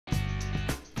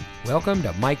Welcome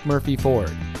to Mike Murphy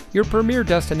Ford, your premier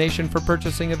destination for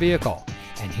purchasing a vehicle.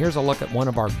 And here's a look at one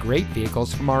of our great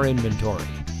vehicles from our inventory,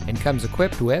 and comes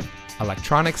equipped with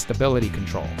electronic stability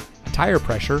control, tire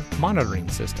pressure monitoring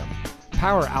system,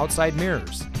 power outside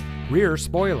mirrors, rear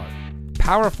spoiler,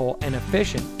 powerful and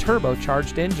efficient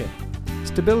turbocharged engine,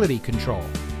 stability control,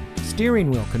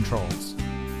 steering wheel controls,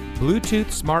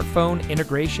 Bluetooth smartphone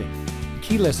integration,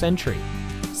 keyless entry,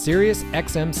 Sirius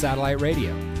XM satellite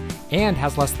radio, and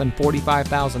has less than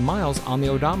 45,000 miles on the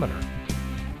odometer.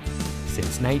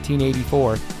 Since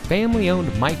 1984,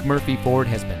 family-owned Mike Murphy Ford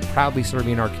has been proudly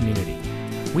serving our community.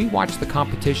 We watch the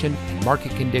competition and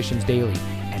market conditions daily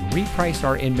and reprice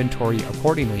our inventory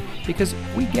accordingly because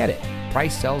we get it.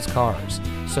 Price sells cars.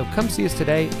 So come see us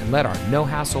today and let our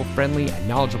no-hassle, friendly, and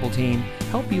knowledgeable team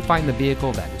help you find the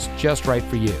vehicle that is just right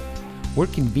for you. We're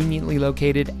conveniently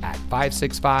located at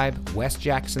 565 West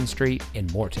Jackson Street in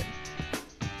Morton.